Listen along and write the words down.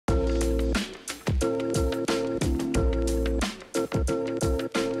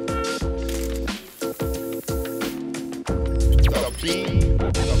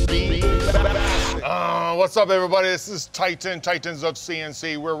what's up, everybody? This is Titans of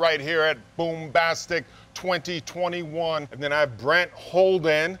CNC. We're right here at BOOMBASTIC 2021. And then I have Brent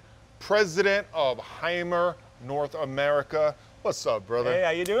Holden, president of Haimer North America. What's up, brother? Hey,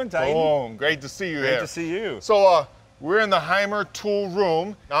 how you doing, Titan? Boom, great to see you here. Great to see you. So, we're in the Haimer tool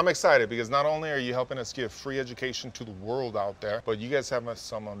room. Now, I'm excited because not only are you helping us give free education to the world out there, but you guys have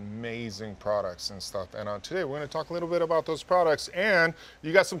some amazing products and stuff. And today we're going to talk a little bit about those products. And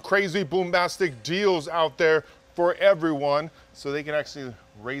you got some crazy BOOMBASTIC deals out there for everyone so they can actually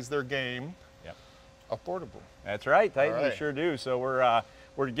raise their game. Yep. Affordable. That's right, Titan. All right. We sure do. So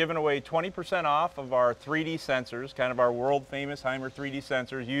we're giving away 20% off of our 3D sensors, kind of our world famous Haimer 3D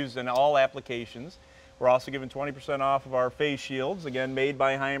sensors used in all applications. We're also giving 20% off of our face shields, again, made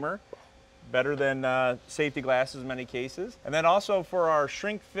by Haimer. Better than safety glasses in many cases. And then also for our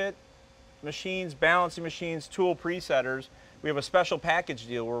shrink fit machines, balancing machines, tool presetters, we have a special package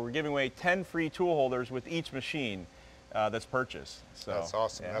deal where we're giving away 10 free tool holders with each machine that's purchased. So, that's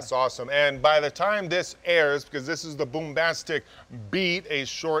awesome. Yeah. That's awesome. And by the time this airs, because this is the BOOMBASTIC Beat, a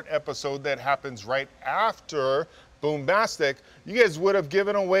short episode that happens right after BOOMBASTIC, you guys would have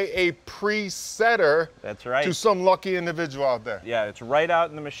given away a presetter. That's right. To some lucky individual out there. Yeah, it's right out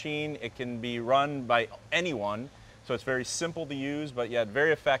in the machine. It can be run by anyone, so it's very simple to use, but yet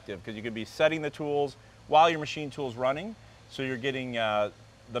very effective because you could be setting the tools while your machine tool's running, so you're getting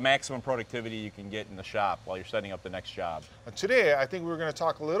the maximum productivity you can get in the shop while you're setting up the next job. Today, I think we're going to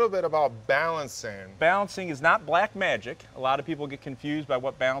talk a little bit about balancing. Balancing is not black magic. A lot of people get confused by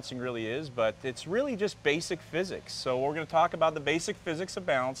what balancing really is, but it's really just basic physics. So we're going to talk about the basic physics of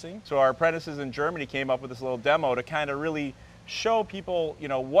balancing. So our apprentices in Germany came up with this little demo to kind of really show people, you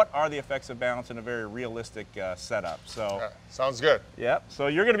know, what are the effects of balance in a very realistic setup. So Yeah, sounds good. Yep. So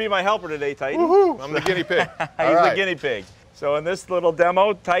you're going to be my helper today, Titan. Woohoo! I'm the guinea pig. He's All right. the guinea pig. So in this little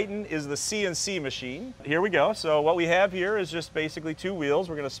demo, Titan is the CNC machine. Here we go. So what we have here is just basically two wheels.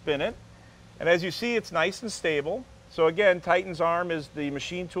 We're going to spin it. And as you see, it's nice and stable. So again, Titan's arm is the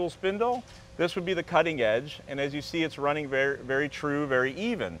machine tool spindle. This would be the cutting edge. And as you see, it's running very, very true, very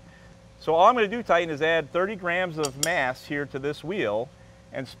even. So all I'm going to do, Titan, is add 30 grams of mass here to this wheel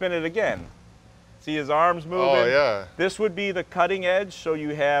and spin it again. See his arms moving? Oh, yeah. This would be the cutting edge. So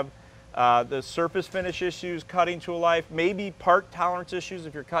you have the surface finish issues, cutting tool life, maybe part tolerance issues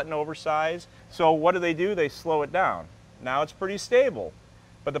if you're cutting oversized. So what do? They slow it down. Now it's pretty stable.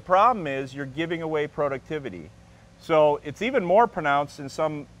 But the problem is you're giving away productivity. So it's even more pronounced in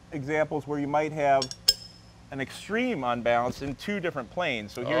some examples where you might have an extreme unbalance in two different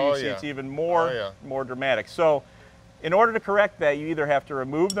planes. So here you see it's even more, more dramatic. So in order to correct that, you either have to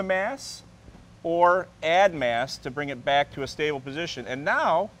remove the mass or add mass to bring it back to a stable position. And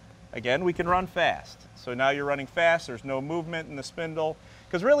now, again, we can run fast. So now you're running fast, there's no movement in the spindle.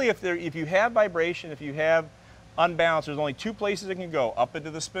 Because really, if you have vibration, if you have unbalance, there's only two places it can go, up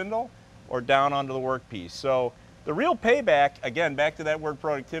into the spindle or down onto the workpiece. So the real payback, again, back to that word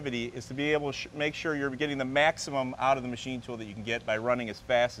productivity, is to be able to make sure you're getting the maximum out of the machine tool that you can get by running as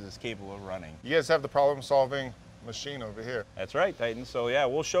fast as it's capable of running. You guys have the problem-solving machine over here. That's right, Titan. So yeah,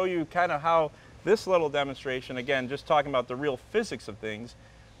 we'll show you kind of how this little demonstration, again, just talking about the real physics of things,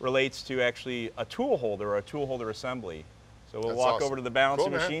 relates to actually a tool holder or a tool holder assembly. So we'll walk over to the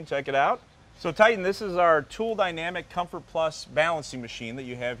balancing machine, check it out. So Titan, this is our Tool Dynamic Comfort Plus balancing machine that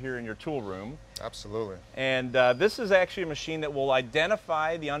you have here in your tool room. Absolutely. And this is actually a machine that will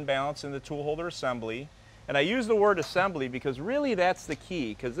identify the unbalance in the tool holder assembly. And I use the word assembly because really that's the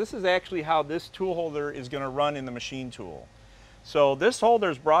key, because this is actually how this tool holder is going to run in the machine tool. So this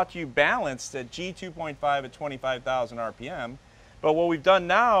holder is brought to you balanced at G2.5 at 25,000 RPM. But what we've done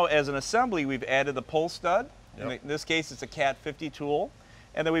now as an assembly, we've added the pull stud. Yep. In this case, it's a Cat 50 tool.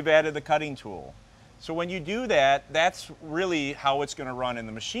 And then we've added the cutting tool. So when you do that, that's really how it's going to run in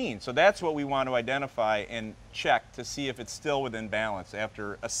the machine. So that's what we want to identify and check to see if it's still within balance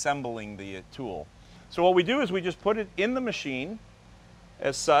after assembling the tool. So what we do is we just put it in the machine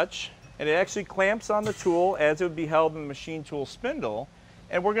as such, and it actually clamps on the tool as it would be held in the machine tool spindle.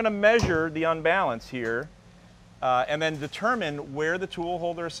 And we're going to measure the unbalance here and then determine where the tool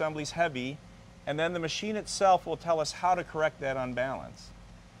holder assembly is heavy, and then the machine itself will tell us how to correct that unbalance.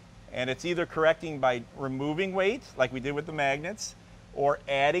 And it's either correcting by removing weight, like we did with the magnets, or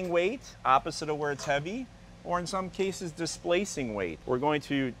adding weight, opposite of where it's heavy, or in some cases displacing weight. We're going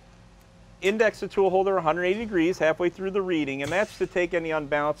to index the tool holder 180 degrees halfway through the reading, and that's to take any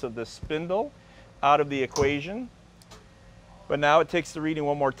unbalance of the spindle out of the equation. But now it takes the reading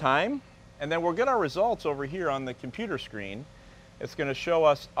one more time, and then we'll get our results over here on the computer screen. It's going to show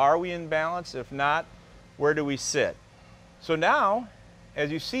us, are we in balance? If not, where do we sit? So now,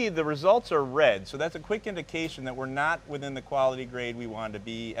 as you see, the results are red. So that's a quick indication that we're not within the quality grade we want to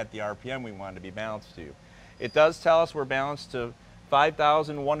be at the RPM we want to be balanced to. It does tell us we're balanced to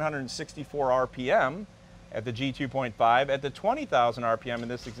 5,164 RPM at the G2.5. At the 20,000 RPM in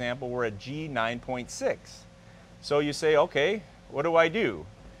this example, we're at G9.6. So you say, okay, what do I do?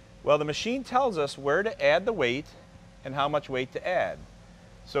 Well, the machine tells us where to add the weight and how much weight to add.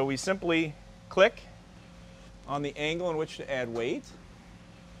 So we simply click on the angle in which to add weight.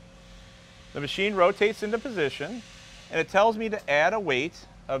 The machine rotates into position, and it tells me to add a weight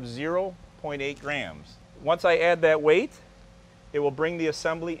of 0.8 grams. Once I add that weight, it will bring the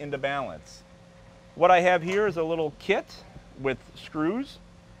assembly into balance. What I have here is a little kit with screws.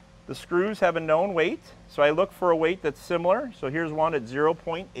 The screws have a known weight, so I look for a weight that's similar. So here's one at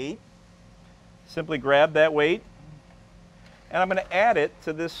 0.8. Simply grab that weight, and I'm going to add it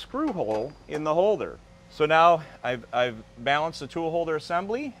to this screw hole in the holder. So now I've balanced the tool holder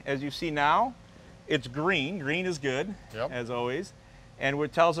assembly. As you see now, it's green. Green is good, Yep. as always. And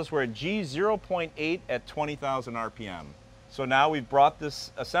it tells us we're at G0.8 at 20,000 RPM. So now we've brought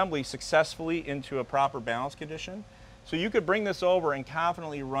this assembly successfully into a proper balance condition. So you could bring this over and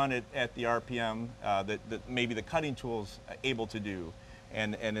confidently run it at the RPM that maybe the cutting tool's able to do.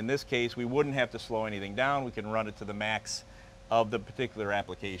 And in this case, we wouldn't have to slow anything down. We can run it to the max of the particular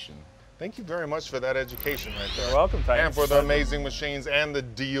application. Thank you very much for that education right there. You're welcome, Titan. And for the amazing machines and the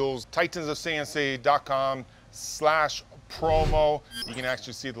deals. titansofcnc.com/promo. You can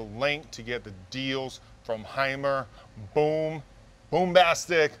actually see the link to get the deals from Haimer. Boom.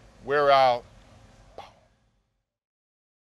 Boombastic. We're out.